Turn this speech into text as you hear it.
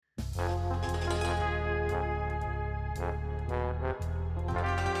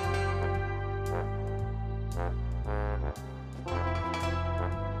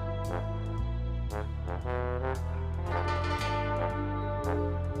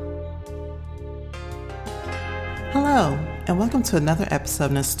Hello, and welcome to another episode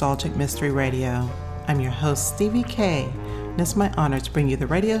of Nostalgic Mystery Radio. I'm your host, Stevie K, and it's my honor to bring you the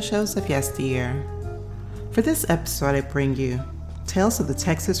radio shows of yesteryear. For this episode, I bring you Tales of the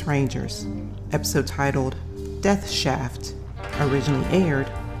Texas Rangers, episode titled Death Shaft, originally aired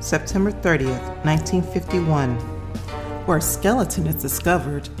September 30th, 1951, where a skeleton is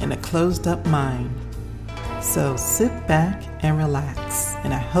discovered in a closed-up mine. So sit back and relax,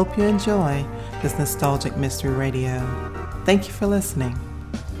 and I hope you enjoy this Nostalgic Mystery Radio. Thank you for listening.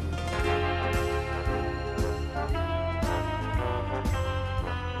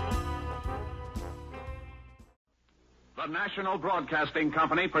 The National Broadcasting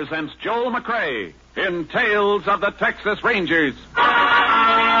Company presents Joel McCrea in Tales of the Texas Rangers.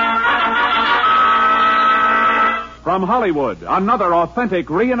 From Hollywood, another authentic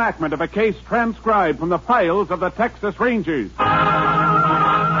reenactment of a case transcribed from the files of the Texas Rangers.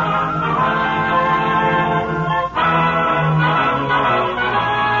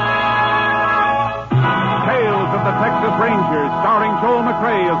 Texas Rangers, starring Joel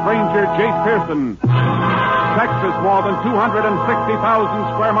McCrea as Ranger Jace Pearson. Texas, more than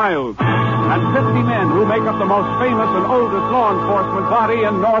 260,000 square miles, and 50 men who make up the most famous and oldest law enforcement body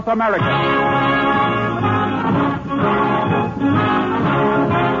in North America.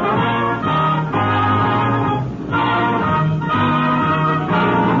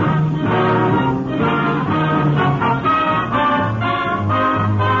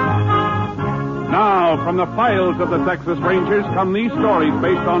 From the files of the Texas Rangers come these stories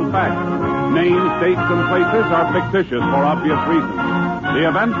based on facts. Names, dates, and places are fictitious for obvious reasons. The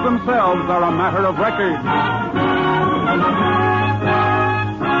events themselves are a matter of record.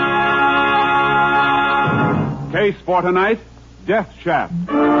 Case for tonight, Death Shaft.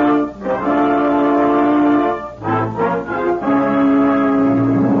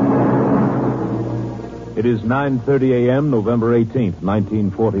 It is 9:30 a.m., November 18th,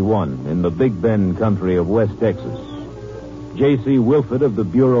 1941, in the Big Bend country of West Texas. J.C. Wilford of the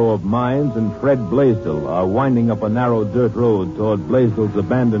Bureau of Mines and Fred Blaisdell are winding up a narrow dirt road toward Blaisdell's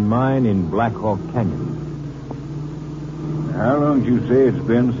abandoned mine in Black Hawk Canyon. How long did you say it's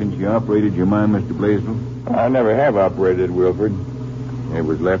been since you operated your mine, Mr. Blaisdell? I never have operated, Wilford. It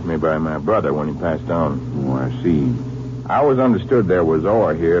was left me by my brother when he passed on. Oh, I see. I always understood there was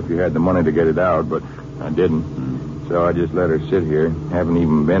ore here if you had the money to get it out, but I didn't. So I just let her sit here. Haven't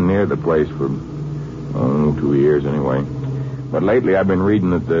even been near the place for, 2 years anyway. But lately I've been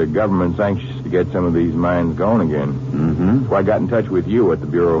reading that the government's anxious to get some of these mines going again. Mm-hmm. So I got in touch with you at the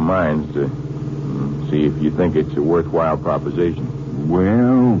Bureau of Mines to see if you think it's a worthwhile proposition.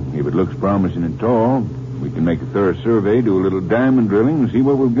 Well, if it looks promising at all, we can make a thorough survey, do a little diamond drilling, and see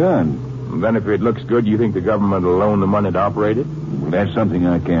what we've got. And then if it looks good, you think the government will loan the money to operate it? Well, that's something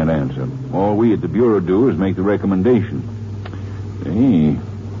I can't answer. All we at the Bureau do is make the recommendation. Hey,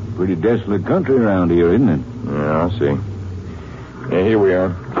 pretty desolate country around here, isn't it? Yeah, I see. Yeah, here we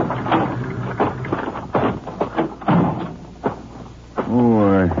are.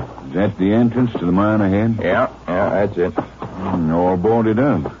 Oh, is that the entrance to the mine ahead? Yeah, that's it. All boarded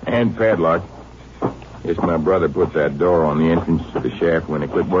up. And padlocked. Guess my brother put that door on the entrance to the shaft when he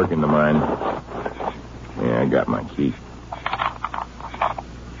quit working the mine. Yeah, I got my key.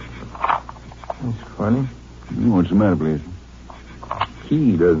 That's funny. What's the matter, Blaze?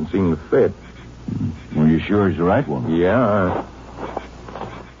 Key doesn't seem to fit. Well, you sure it's the right one? Yeah.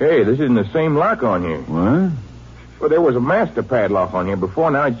 Hey, this isn't the same lock on here. What? Well, there was a master padlock on here before.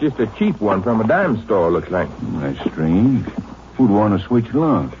 Now it's just a cheap one from a dime store, looks like. That's strange. Who'd want to switch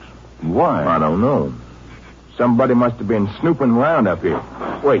locks? Why? I don't know. Somebody must have been snooping around up here.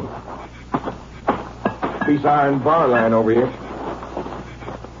 Wait. Piece of iron bar line over here.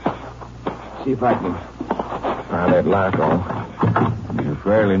 See if I can pry that lock off. It's a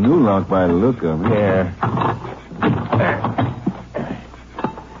fairly new lock by the look of it. Yeah.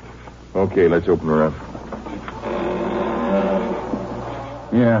 Okay, let's open her up.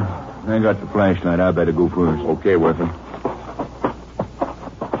 Yeah, I got the flashlight. I better go first. Okay, Wilford.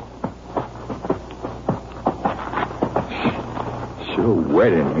 So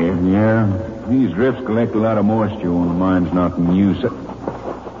wet in here. Yeah, these drifts collect a lot of moisture when the mine's not in use.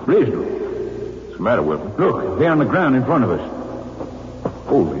 Blaisdell. What's the matter, Wilford? Look, there on the ground in front of us.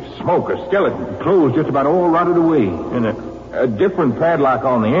 Holy smoke, a skeleton. The clothes just about all rotted away. And a different padlock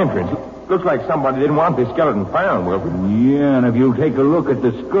on the entrance. Looks like somebody didn't want this skeleton found, Wilford. Yeah, and if you'll take a look at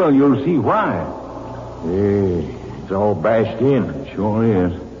the skull, you'll see why. Hey, it's all bashed in. It sure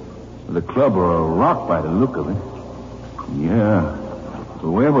is. The club or a rock by the look of it. Yeah.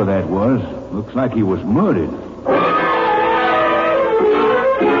 Whoever that was, looks like he was murdered.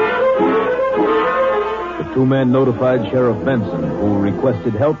 The two men notified Sheriff Benson, who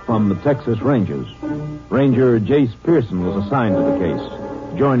requested help from the Texas Rangers. Ranger Jace Pearson was assigned to the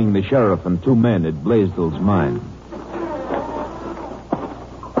case, joining the sheriff and two men at Blaisdell's mine.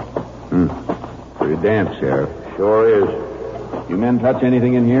 Pretty damp, Sheriff. Sure is. You men touch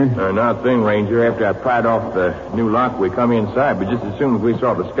anything in here? Not a thing, Ranger. After I pried off the new lock, we come inside, but just as soon as we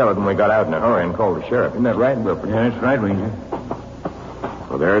saw the skeleton, we got out in a hurry and called the sheriff. Isn't that right, Wilford? Yeah, that's right, Ranger.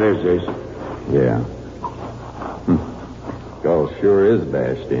 Well, there it is, Jason. Yeah. Skull sure is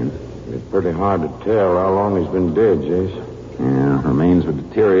bashed in. It's pretty hard to tell how long he's been dead, Jace. Yeah, remains would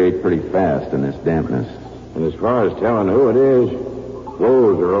deteriorate pretty fast in this dampness. And as far as telling who it is,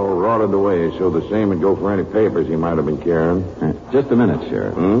 clothes are all rotted away, so the same would go for any papers he might have been carrying. Just a minute,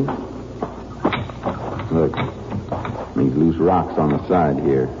 Sheriff. Look, these loose rocks on the side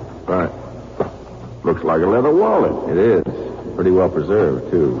here. Right. Looks like a leather wallet. It is. Pretty well preserved,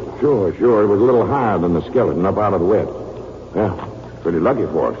 too. Sure. It was a little higher than the skeleton, up out of the wet. Yeah, pretty lucky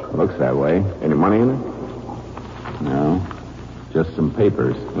for us. Looks that way. Any money in it? No. Just some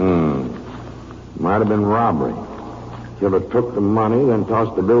papers. Might have been robbery. Killer took the money, then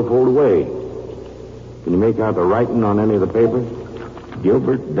tossed the billfold away. Can you make out the writing on any of the papers?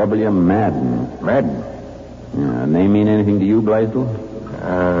 Gilbert W. Madden. Madden? Yeah, name mean anything to you, Blaisdell?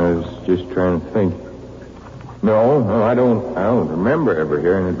 I was just trying to think. No, I don't remember ever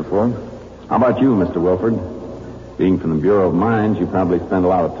hearing it before. How about you, Mr. Wilford? Being from the Bureau of Mines, you probably spend a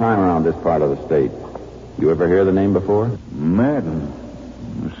lot of time around this part of the state. You ever hear the name before? Madden.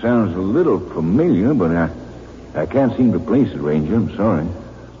 It sounds a little familiar, but I can't seem to place it, Ranger. I'm sorry.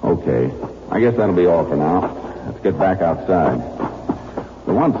 Okay. I guess that'll be all for now. Let's get back outside. If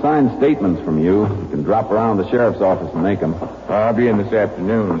we want signed statements from you, you can drop around the sheriff's office and make them. I'll be in this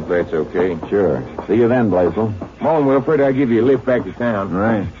afternoon, if that's okay. Sure. See you then, Blaisdell. Come on, Wilfred. I'll give you a lift back to town.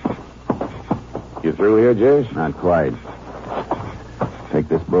 Right. You through here, Jace? Not quite. Take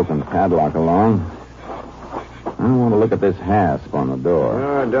this broken padlock along. I want to look at this hasp on the door.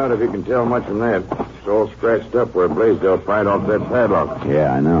 I doubt if you can tell much from that. It's all scratched up where Blaisdell pried off that padlock.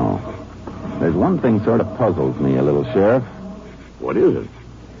 Yeah, I know. There's one thing sort of puzzles me a little, Sheriff. What is it?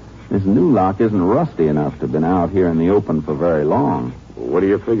 This new lock isn't rusty enough to have been out here in the open for very long. Well, what do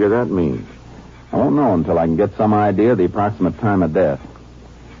you figure that means? I won't know until I can get some idea of the approximate time of death.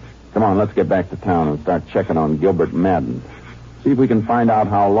 Come on, let's get back to town and start checking on Gilbert Madden. See if we can find out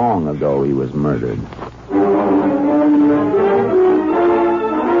how long ago he was murdered.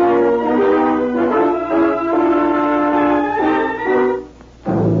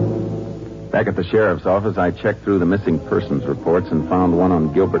 Back at the sheriff's office, I checked through the missing persons reports and found one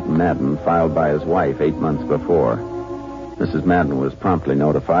on Gilbert Madden filed by his wife 8 months before. Mrs. Madden was promptly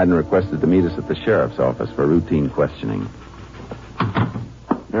notified and requested to meet us at the sheriff's office for routine questioning.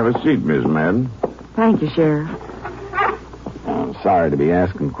 Have a seat, Miss Madden. Thank you, Sheriff. I'm sorry to be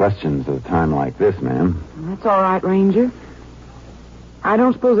asking questions at a time like this, ma'am. That's all right, Ranger. I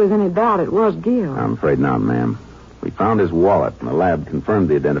don't suppose there's any doubt it was Gil. I'm afraid not, ma'am. We found his wallet, and the lab confirmed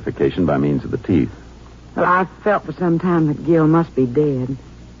the identification by means of the teeth. Well, I felt for some time that Gil must be dead.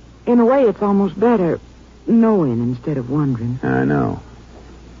 In a way, it's almost better knowing instead of wondering. I know.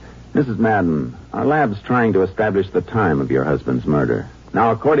 Mrs. Madden, our lab's trying to establish the time of your husband's murder.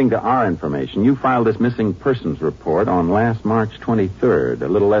 Now, according to our information, you filed this missing persons report on last March 23rd, a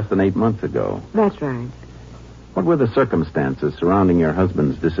little less than 8 months ago. That's right. What were the circumstances surrounding your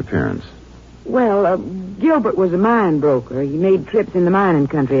husband's disappearance? Well, Gilbert was a mine broker. He made trips in the mining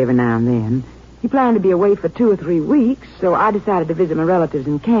country every now and then. He planned to be away for 2 or 3 weeks, so I decided to visit my relatives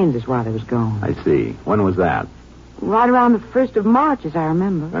in Kansas while he was gone. I see. When was that? Right around the 1st of March, as I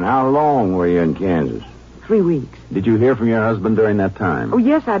remember. And how long were you in Kansas? 3 weeks. Did you hear from your husband during that time? Oh,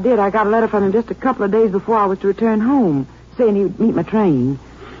 yes, I did. I got a letter from him just a couple of days before I was to return home, saying he would meet my train.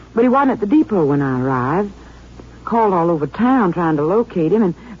 But he wasn't at the depot when I arrived. Called all over town trying to locate him,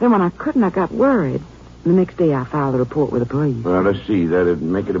 and then when I couldn't, I got worried. The next day, I filed a report with the police. Well, let's see. That'd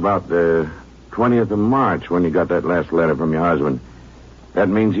make it about the 20th of March when you got that last letter from your husband. That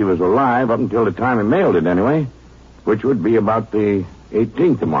means he was alive up until the time he mailed it, anyway, which would be about the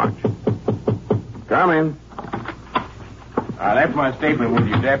 18th of March. Come in. I left my statement with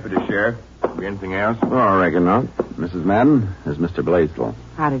your deputy, Sheriff. Be anything else? Oh, I reckon not. Mrs. Madden, this is Mr. Blaisdell.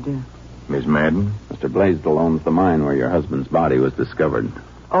 How to do? Miss Madden? Mr. Blaisdell owns the mine where your husband's body was discovered.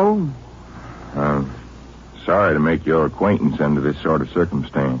 Oh. Sorry to make your acquaintance under this sort of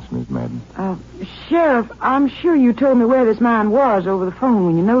circumstance, Miss Madden. Sheriff, I'm sure you told me where this mine was over the phone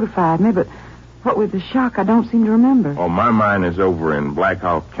when you notified me, but what with the shock, I don't seem to remember. Oh, my mine is over in Black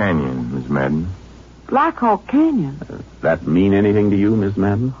Hawk Canyon, Miss Madden. Black Hawk Canyon? That mean anything to you, Miss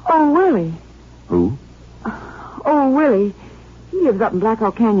Madden? Oh, Willie. Who? Old Willie. He lives up in Black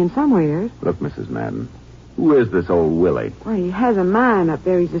Hawk Canyon somewhere. Look, Mrs. Madden, who is this old Willie? Well, he has a mine up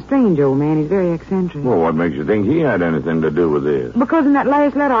there. He's a strange old man. He's very eccentric. Well, what makes you think he had anything to do with this? Because in that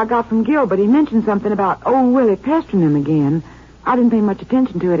last letter I got from Gilbert, he mentioned something about old Willie pestering him again. I didn't pay much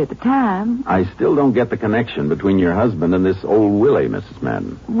attention to it at the time. I still don't get the connection between your husband and this old Willie, Mrs.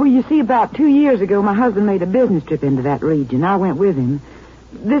 Madden. Well, you see, about 2 years ago, my husband made a business trip into that region. I went with him.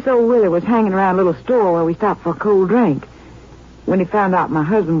 This old Willie was hanging around a little store where we stopped for a cold drink. When he found out my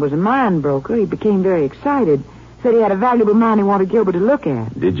husband was a mine broker, he became very excited. Said he had a valuable mine he wanted Gilbert to look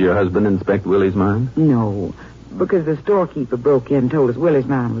at. Did your husband inspect Willie's mine? No, because the storekeeper broke in and told us Willie's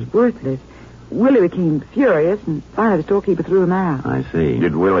mine was worthless. Willie became furious, and finally the storekeeper threw him out. I see.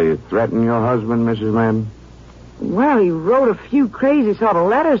 Did Willie threaten your husband, Mrs. Madden? Well, he wrote a few crazy sort of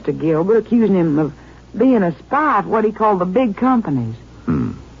letters to Gilbert, accusing him of being a spy for what he called the big companies.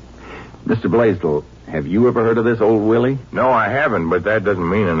 Mr. Blaisdell, have you ever heard of this old Willie? No, I haven't, but that doesn't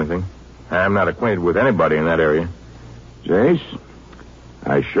mean anything. I'm not acquainted with anybody in that area. Jace,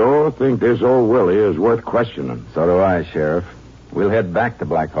 I sure think this old Willie is worth questioning. So do I, Sheriff. We'll head back to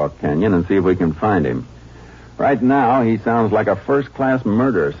Black Hawk Canyon and see if we can find him. Right now, he sounds like a first-class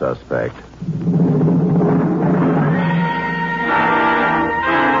murder suspect.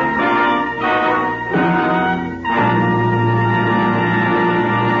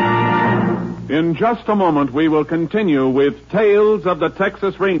 In just a moment, we will continue with Tales of the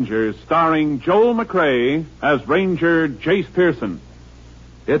Texas Rangers, starring Joel McCrea as Ranger Jace Pearson.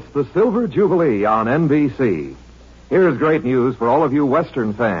 It's the Silver Jubilee on NBC. Here's great news for all of you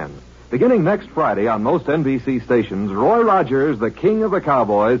Western fans. Beginning next Friday on most NBC stations, Roy Rogers, the King of the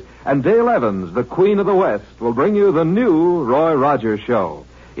Cowboys, and Dale Evans, the Queen of the West, will bring you the new Roy Rogers Show.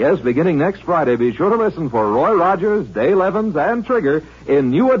 Yes, beginning next Friday, be sure to listen for Roy Rogers, Dale Evans, and Trigger in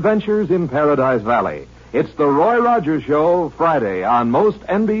New Adventures in Paradise Valley. It's the Roy Rogers Show, Friday, on most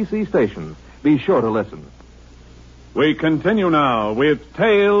NBC stations. Be sure to listen. We continue now with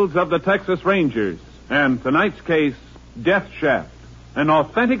Tales of the Texas Rangers, and tonight's case, Death Shaft, an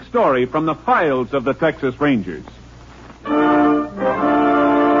authentic story from the files of the Texas Rangers.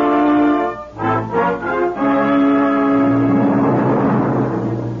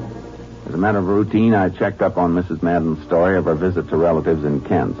 As a matter of routine, I checked up on Mrs. Madden's story of her visit to relatives in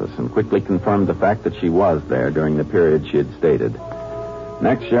Kansas and quickly confirmed the fact that she was there during the period she had stated.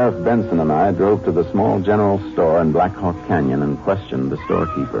 Next, Sheriff Benson and I drove to the small general store in Black Hawk Canyon and questioned the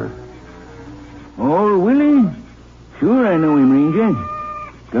storekeeper. Old Willie? Sure, I know him, Ranger.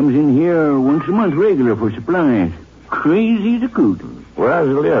 Comes in here once a month regular for supplies. Crazy as a coot. Where does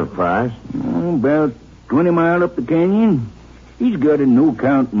he live, Price? About 20 miles up the canyon. He's got a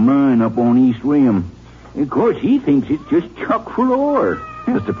no-count mine up on East Rim. Of course, he thinks it's just chock full of ore.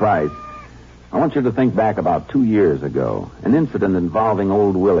 Mr. Price, I want you to think back about 2 years ago. An incident involving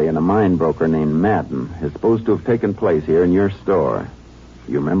old Willie and a mine broker named Madden is supposed to have taken place here in your store.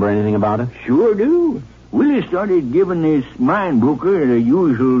 You remember anything about it? Sure do. Willie started giving this mine broker the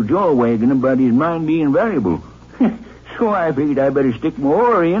usual jaw wagging about his mine being valuable. So I figured I better stick my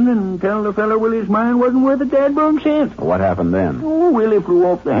oar in and tell the fella Willie's mine wasn't worth a dadbum cent. What happened then? Oh, Willie flew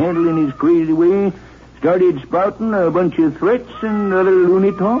off the handle in his crazy way, started spouting a bunch of threats and other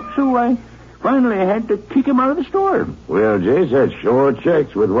loony talk, so I finally had to kick him out of the store. Well, Jace, that sure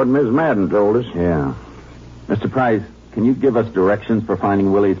checks with what Miss Madden told us. Yeah. Mr. Price, can you give us directions for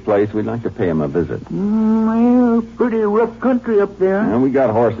finding Willie's place? We'd like to pay him a visit. Well, pretty rough country up there. And we got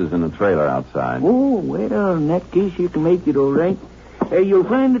horses in the trailer outside. Oh, well, in that case, you can make it all right. You'll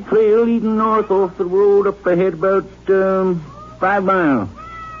find the trail leading north off the road up ahead about 5 miles.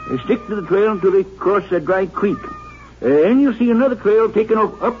 Stick to the trail until they cross a dry creek. And you'll see another trail taking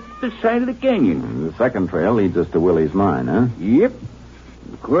off up the side of the canyon. And the second trail leads us to Willie's mine, huh? Yep.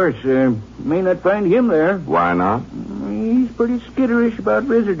 Of course, may not find him there. Why not? He's pretty skitterish about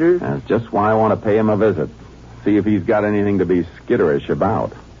visitors. That's just why I want to pay him a visit. See if he's got anything to be skitterish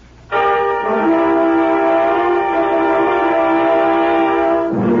about.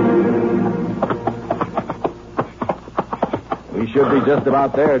 We should be just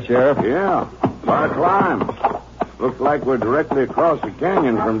about there, Sheriff. Yeah. Quite a climb. Looks like we're directly across the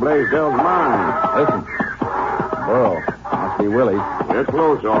canyon from Blaisdell's mine. Listen. Burro. Must be Willie's. We're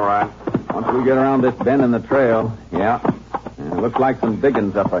close, all right. Once we get around this bend in the trail, yeah. It looks like some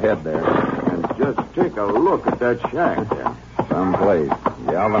diggings up ahead there. And just take a look at that shack there. Someplace.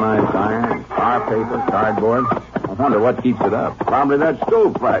 Galvanized iron, tar paper, cardboard. I wonder what keeps it up. Probably that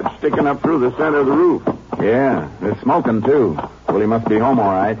stovepipe sticking up through the center of the roof. Yeah, it's smoking, too. Willie must be home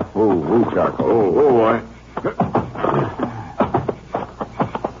all right. Ooh, charcoal. Oh, boy.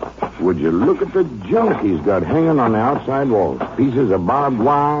 would you look at the junk he's got hanging on the outside walls? Pieces of barbed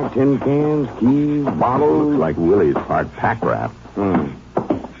wire, tin cans, keys, bottles. Looks like Willie's part pack rat. The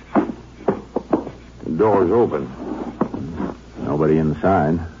door's open. Nobody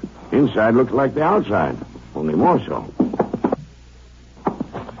inside. Inside looks like the outside, only more so.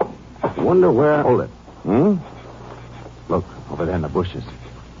 Wonder where... Hold it. Hmm? Look, over there in the bushes.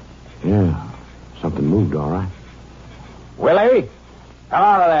 Yeah, something moved, all right. Willie! Come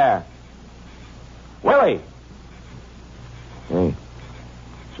out of there! Willie! Hey,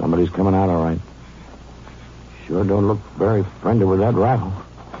 somebody's coming out all right. Sure don't look very friendly with that rifle.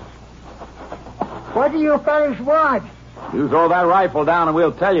 What do you fellas want? You throw that rifle down and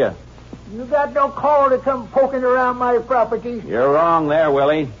we'll tell you. You got no call to come poking around my property. You're wrong there,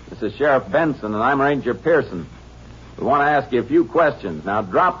 Willie. This is Sheriff Benson, and I'm Ranger Pearson. We want to ask you a few questions. Now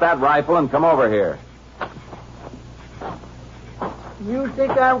drop that rifle and come over here. You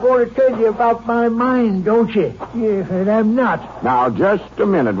think I'm going to tell you about my mine, don't you? Yeah, and I'm not. Now, just a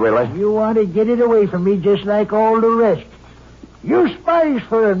minute, Willie. You want to get it away from me just like all the rest. You spies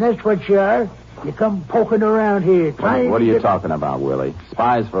for him, that's what you are. You come poking around here trying What are to you get... talking about, Willie?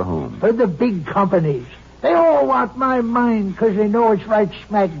 Spies for whom? For the big companies. They all want my mine because they know it's right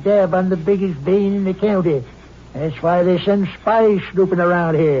smack dab on the biggest vein in the county. That's why they send spies snooping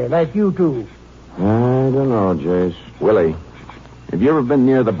around here, like you two. I don't know, Jace. Willie, have you ever been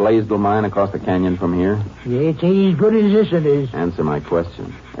near the Blaisdell mine across the canyon from here? Yeah, it ain't as good as this one is. Answer my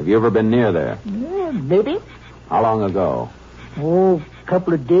question. Have you ever been near there? Yeah, maybe. How long ago? Oh, a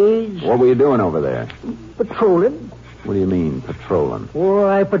couple of days. What were you doing over there? Patrolling. What do you mean, patrolling? Oh,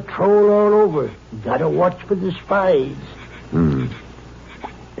 I patrol all over. Gotta watch for the spies.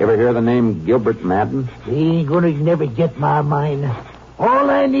 Ever hear the name Gilbert Madden? They ain't gonna never get my mine. All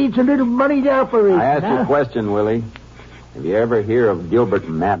I need's a little money to operate. I asked you a question, Willie. Have you ever hear of Gilbert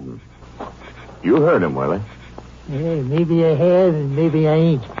Madden? You heard him, Willie. Yeah, maybe I have and maybe I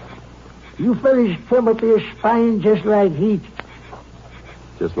ain't. You fellas come up here spying just like heat.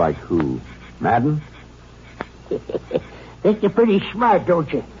 Just like who? Madden? Think you're pretty smart,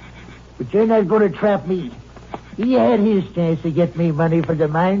 don't you? But you're not going to trap me. He had his chance to get me money for the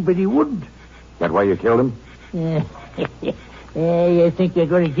mine, but he wouldn't. That why you killed him? Yeah. Yeah, you think you're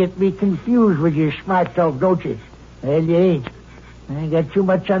going to get me confused with your smart talk, don't you? Well, you ain't. I ain't got too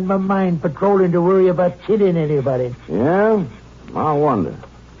much on my mind patrolling to worry about killing anybody. Yeah? I wonder.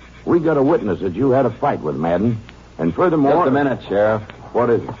 We got a witness that you had a fight with Madden. And furthermore... Just a minute, Sheriff. What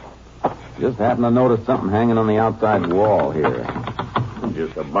is it? Just happened to notice something hanging on the outside wall here.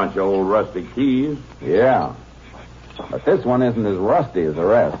 Just a bunch of old rusty keys. Yeah. But this one isn't as rusty as the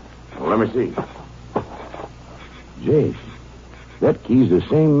rest. Well, let me see. Jace, that key's the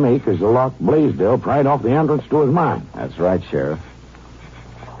same make as the lock Blaisdell pried off the entrance to his mine. That's right, Sheriff.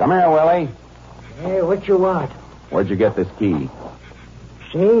 Come here, Willie. Hey, what you want? Where'd you get this key?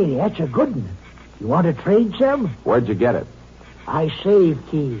 Say, that's a good one. You want to trade some? Where'd you get it? I save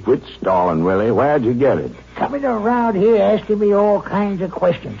keys. Quit stalling, Willie. Where'd you get it? Coming around here asking me all kinds of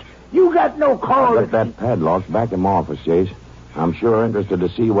questions. You got no call I got that padlock back in my office, Jace. I'm sure interested to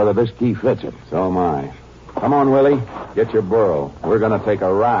see whether this key fits it. So am I. Come on, Willie. Get your burro. We're going to take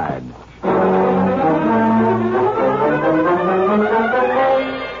a ride.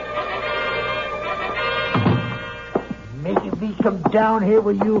 Making me come down here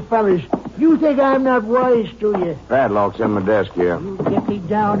with you fellas. You think I'm not wise, do you? Padlock's in my desk here. You get me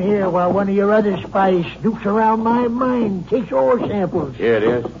down here while one of your other spies snoops around my mine, takes ore samples. Here it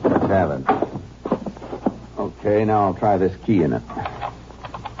is. Let's have it. Okay, now I'll try this key in it.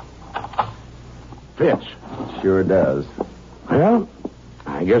 Fits. It sure does. Well,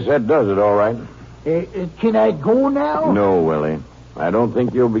 I guess that does it all right. Can I go now? No, Willie. I don't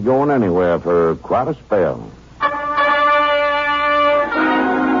think you'll be going anywhere for quite a spell.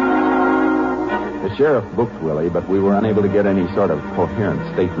 The sheriff booked Willie, but we were unable to get any sort of coherent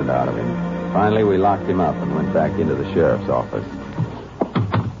statement out of him. Finally, we locked him up and went back into the sheriff's office.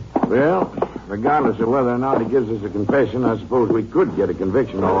 Well, regardless of whether or not he gives us a confession, I suppose we could get a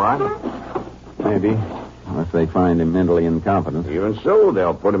conviction, all right. Maybe, unless they find him mentally incompetent. Even so,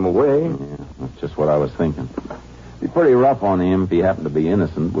 they'll put him away. Yeah, that's just what I was thinking. Be pretty rough on him if he happened to be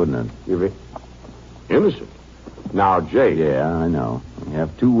innocent, wouldn't it? Innocent? Now, Jake. Yeah, I know. We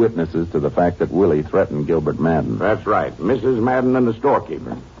have two witnesses to the fact that Willie threatened Gilbert Madden. That's right, Mrs. Madden and the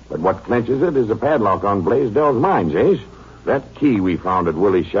storekeeper. But what clinches it is the padlock on Blaisdell's mine, Jace. That key we found at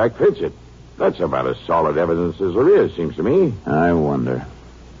Willie's shack fits it. That's about as solid evidence as there is, seems to me. I wonder.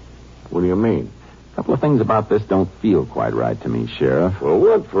 What do you mean? A couple of things about this don't feel quite right to me, Sheriff. Well,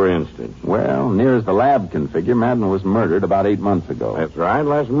 what, for instance? Well, near as the lab can figure, Madden was murdered about 8 months ago. That's right,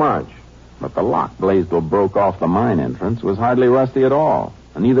 last March. But the lock Blaisdell broke off the mine entrance was hardly rusty at all.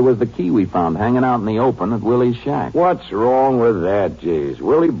 And neither was the key we found hanging out in the open at Willie's shack. What's wrong with that, Jace?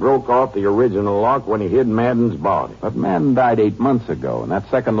 Willie broke off the original lock when he hid Madden's body. But Madden died 8 months ago, and that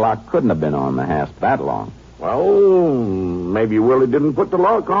second lock couldn't have been on the hasp that long. Well, maybe Willie didn't put the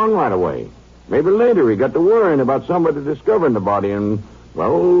lock on right away. Maybe later he got to worrying about somebody discovering the body, and,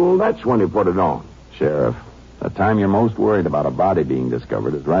 well, that's when he put it on. Sheriff, the time you're most worried about a body being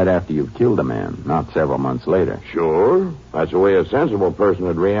discovered is right after you've killed a man, not several months later. Sure, that's the way a sensible person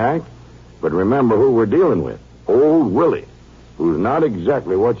would react. But remember who we're dealing with. Old Willie, who's not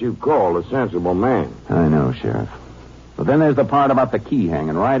exactly what you call a sensible man. I know, Sheriff. But then there's the part about the key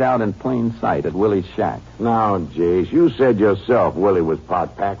hanging right out in plain sight at Willie's shack. Now, Jace, you said yourself Willie was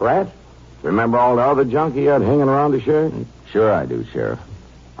part pack rat. Remember all the other junk he had hanging around the shack? Sure I do, Sheriff.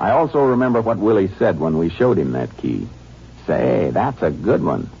 I also remember what Willie said when we showed him that key. Say, that's a good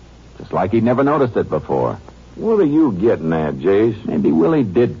one. Just like he'd never noticed it before. What are you getting at, Jace? Maybe Willie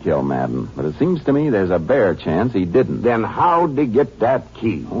did kill Madden, but it seems to me there's a bare chance he didn't. Then how'd he get that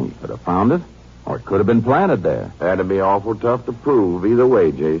key? Oh, he could have found it, or it could have been planted there. That'd be awful tough to prove either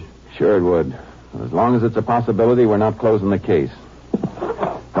way, Jace. Sure it would. As long as it's a possibility, we're not closing the case.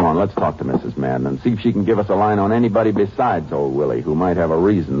 Come on, let's talk to Mrs. Madden and see if she can give us a line on anybody besides old Willie who might have a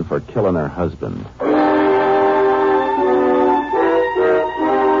reason for killing her husband.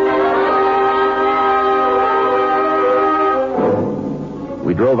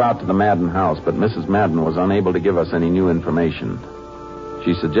 We drove out to the Madden house, but Mrs. Madden was unable to give us any new information.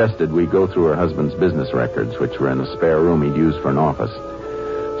 She suggested we go through her husband's business records, which were in a spare room he'd used for an office.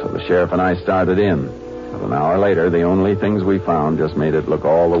 So the sheriff and I started in. But an hour later, the only things we found just made it look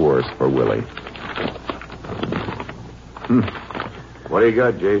all the worse for Willie. What do you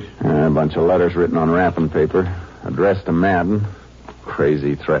got, Jace? A bunch of letters written on wrapping paper, addressed to Madden.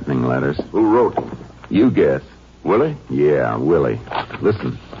 Crazy, threatening letters. Who wrote them? You guess. Willie? Yeah, Willie.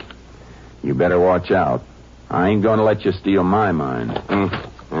 Listen, you better watch out. I ain't going to let you steal my mind.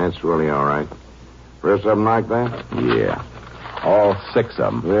 That's really all right. Rest of them like that? Yeah. All 6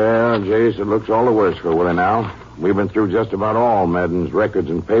 of them. Yeah, Jace, it looks all the worse for Willie now. We've been through just about all Madden's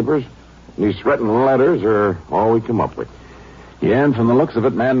records and papers. And these threatening letters are all we come up with. Yeah, and from the looks of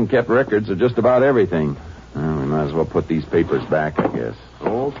it, Madden kept records of just about everything. Well, we might as well put these papers back, I guess.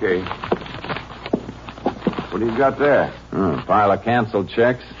 Okay. What do you got there? A pile of canceled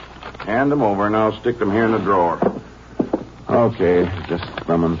checks. Hand them over, and I'll stick them here in the drawer. Okay, just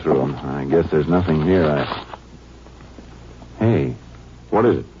thumbing through them. I guess there's nothing here. Hey. What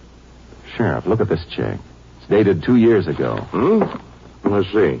is it? Sheriff, look at this check. It's dated 2 years ago.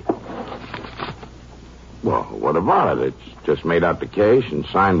 Let's see. Well, what about it? It's just made out to cash and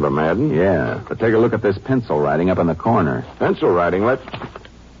signed by Madden. Yeah, but take a look at this pencil writing up in the corner. Pencil writing, let's...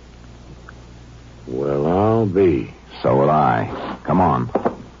 Well, I'll be. So will I. Come on.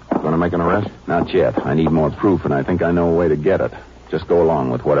 Going to make an arrest? Not yet. I need more proof, and I think I know a way to get it. Just go along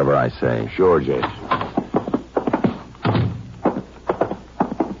with whatever I say. Sure, Jace.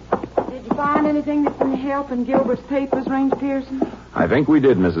 Did you find anything that's going to help in Gilbert's papers, Ranger Pearson? I think we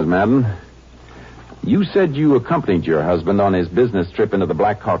did, Mrs. Madden. You said you accompanied your husband on his business trip into the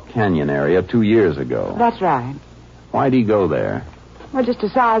Black Hawk Canyon area 2 years ago. That's right. Why'd he go there? Well, just to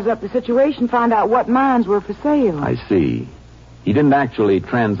size up the situation, find out what mines were for sale. I see. He didn't actually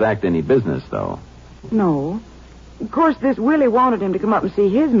transact any business, though. No. Of course, this Willie wanted him to come up and see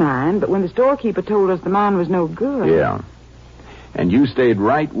his mine, but when the storekeeper told us the mine was no good... Yeah. And you stayed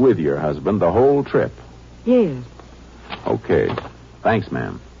right with your husband the whole trip? Yes. Okay. Thanks,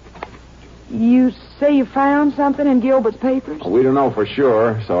 ma'am. You say you found something in Gilbert's papers? Well, we don't know for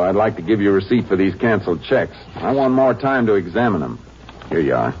sure, so I'd like to give you a receipt for these canceled checks. I want more time to examine them. Here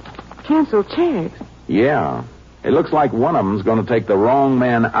you are. Canceled checks? Yeah. It looks like one of them's going to take the wrong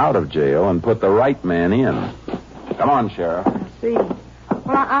man out of jail and put the right man in. Come on, Sheriff. I see. Well,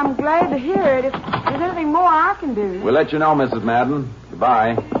 I'm glad to hear it. If there's anything more I can do... We'll let you know, Mrs. Madden.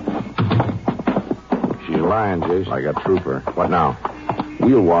 Goodbye. She's lying, Jace. Like a trooper. What now?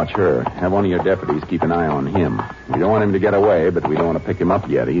 We'll watch her. Have one of your deputies keep an eye on him. We don't want him to get away, but we don't want to pick him up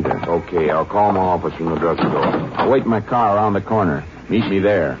yet either. Okay, I'll call my office from the drugstore. I'll wait in my car around the corner. Meet me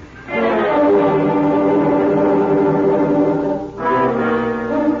there.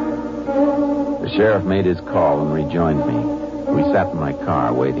 The sheriff made his call and rejoined me. We sat in my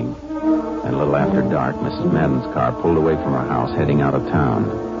car waiting. And a little after dark, Mrs. Madden's car pulled away from her house, heading out of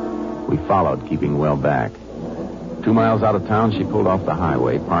town. We followed, keeping well back. 2 miles out of town, she pulled off the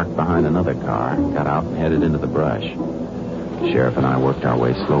highway, parked behind another car, got out and headed into the brush. The sheriff and I worked our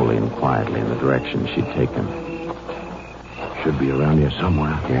way slowly and quietly in the direction she'd taken. Should be around here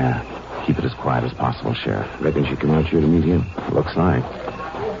somewhere. Yeah. Keep it as quiet as possible, Sheriff. Reckon she come out here to meet him? Looks like.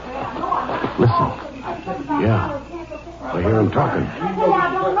 Listen. Yeah. I hear him talking.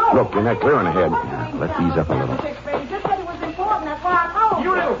 Look, you're not clearing ahead. Yeah, let's ease up a little.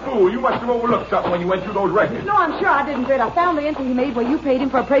 You little fool. You must have overlooked something when you went through those records. No, I'm sure I didn't, Fred. I found the entry he made where you paid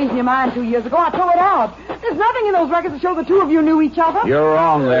him for appraising your mine 2 years ago. I tore it out. There's nothing in those records to show the two of you knew each other. You're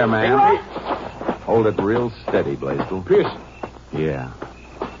wrong there, man. Hold it real steady, Blaisdell. Pearson. Yeah.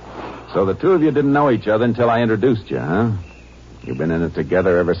 So the two of you didn't know each other until I introduced you, huh? You've been in it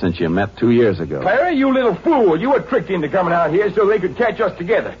together ever since you met 2 years ago. Clara, you little fool. You were tricked into coming out here so they could catch us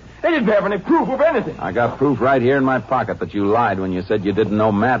together. They didn't have any proof of anything. I got proof right here in my pocket that you lied when you said you didn't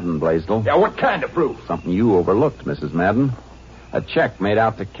know Madden, Blaisdell. Yeah, what kind of proof? Something you overlooked, Mrs. Madden. A check made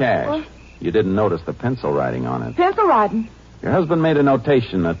out to cash. What? You didn't notice the pencil writing on it. Pencil writing? Your husband made a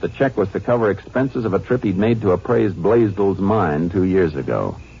notation that the check was to cover expenses of a trip he'd made to appraise Blaisdell's mine 2 years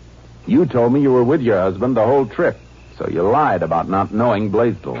ago. You told me you were with your husband the whole trip, so you lied about not knowing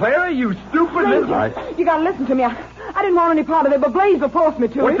Blaisdell. Clara, you stupid little... Right. You gotta listen to me. I didn't want any part of it, but Blaisdell forced me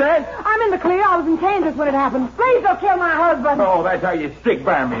to. What's it. that? I'm in the clear. I was in Kansas when it happened. Blaisdell killed my husband. Oh, that's how you stick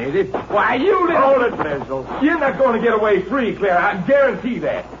by me, is it? Why, you little... Hold it, Blaisdell. You're not going to get away free, Clara. I guarantee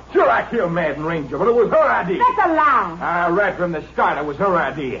that. Sure, I killed Madden Ranger, but it was her idea. That's a lie. Right from the start, it was her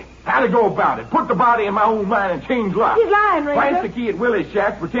idea. How to go about it. Put the body in my own mine and change locks. He's lying, Ranger. Plant the key at Willie's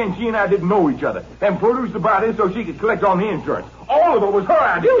shack, pretend she and I didn't know each other. Then produce the body so she could collect on the insurance. All of it was her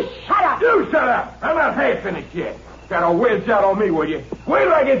idea. You shut up. You shut up. I'm not half finished yet. Got a wedge out on me, will you? Wait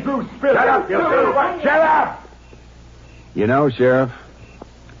till I get through spilling. Shut up, you little... Shut up! You know, Sheriff,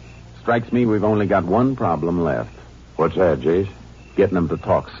 strikes me we've only got one problem left. What's that, Jace? Getting them to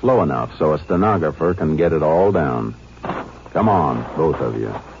talk slow enough so a stenographer can get it all down. Come on, both of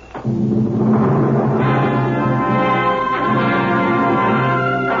you.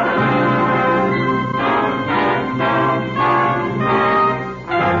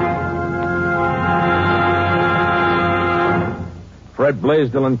 Fred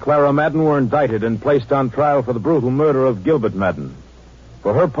Blaisdell and Clara Madden were indicted and placed on trial for the brutal murder of Gilbert Madden.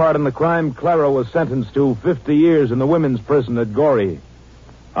 For her part in the crime, Clara was sentenced to 50 years in the women's prison at Goree.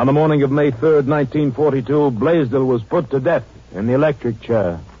 On the morning of May 3rd, 1942, Blaisdell was put to death in the electric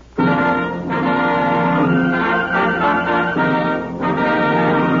chair.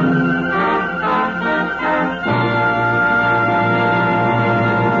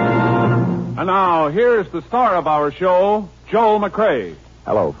 And now, here's the star of our show, Joel McCrea.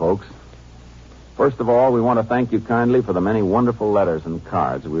 Hello, folks. First of all, we want to thank you kindly for the many wonderful letters and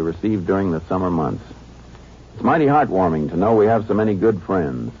cards we received during the summer months. It's mighty heartwarming to know we have so many good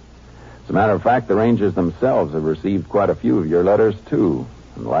friends. As a matter of fact, the Rangers themselves have received quite a few of your letters, too.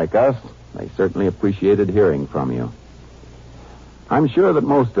 And like us, they certainly appreciated hearing from you. I'm sure that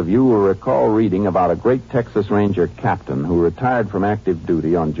most of you will recall reading about a great Texas Ranger captain who retired from active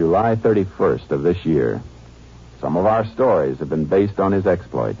duty on July 31st of this year. Some of our stories have been based on his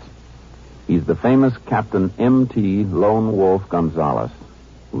exploits. He's the famous Captain M.T. Lone Wolf Gonzalez,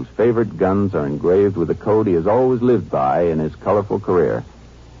 whose favorite guns are engraved with the code he has always lived by in his colorful career.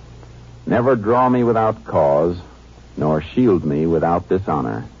 Never draw me without cause, nor shield me without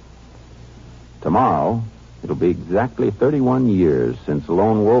dishonor. Tomorrow, it'll be exactly 31 years since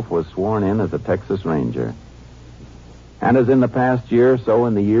Lone Wolf was sworn in as a Texas Ranger. And as in the past year, so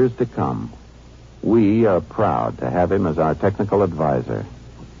in the years to come, we are proud to have him as our technical advisor.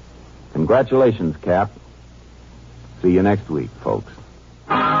 Congratulations, Cap. See you next week, folks.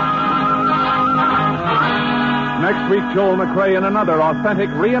 Next week, Joel McCrea in another authentic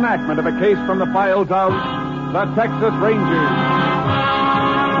reenactment of a case from the files of the Texas Rangers.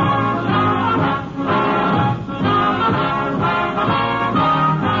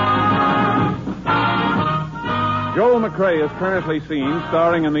 Joel McCrea is currently seen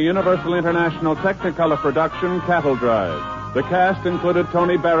starring in the Universal International Technicolor production Cattle Drive. The cast included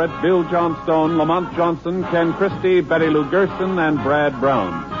Tony Barrett, Bill Johnstone, Lamont Johnson, Ken Christie, Betty Lou Gerson, and Brad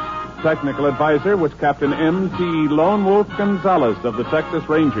Brown. Technical advisor was Captain M.T. Lone Wolf Gonzalez of the Texas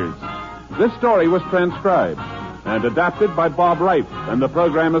Rangers. This story was transcribed and adapted by Bob Wright, and the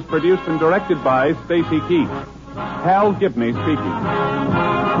program is produced and directed by Stacy Keith. Hal Gibney speaking.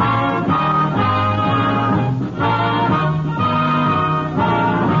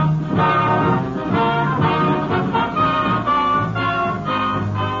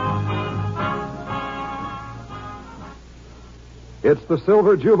 It's the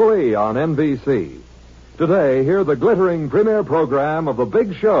Silver Jubilee on NBC. Today, hear the glittering premiere program of The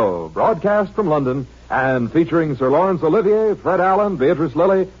Big Show, broadcast from London and featuring Sir Laurence Olivier, Fred Allen, Beatrice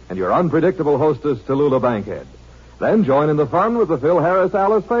Lilly, and your unpredictable hostess, Tallulah Bankhead. Then join in the fun with the Phil Harris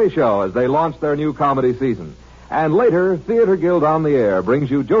Alice Faye Show as they launch their new comedy season. And later, Theater Guild on the Air brings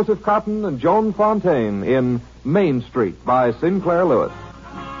you Joseph Cotton and Joan Fontaine in Main Street by Sinclair Lewis.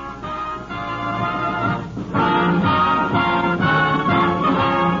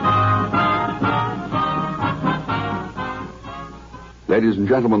 Ladies and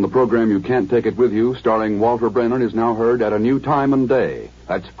gentlemen, the program You Can't Take It With You, starring Walter Brennan, is now heard at a new time and day.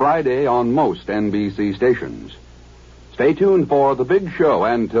 That's Friday on most NBC stations. Stay tuned for The Big Show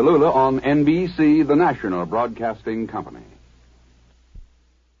and Tallulah on NBC, the national broadcasting company.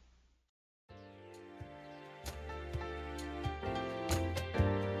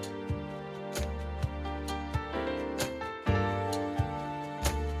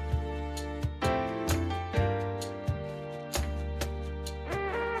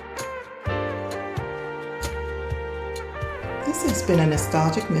 This has been a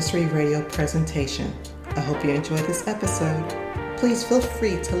Nostalgic Mystery Radio presentation. I hope you enjoyed this episode. Please feel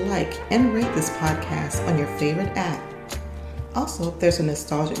free to like and rate this podcast on your favorite app. Also, there's a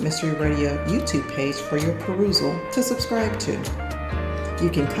Nostalgic Mystery Radio YouTube page for your perusal to subscribe to. You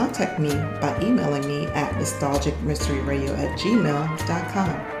can contact me by emailing me at nostalgicmysteryradio@gmail.com.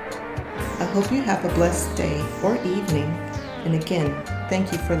 I hope you have a blessed day or evening. And again,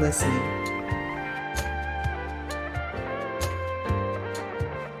 thank you for listening.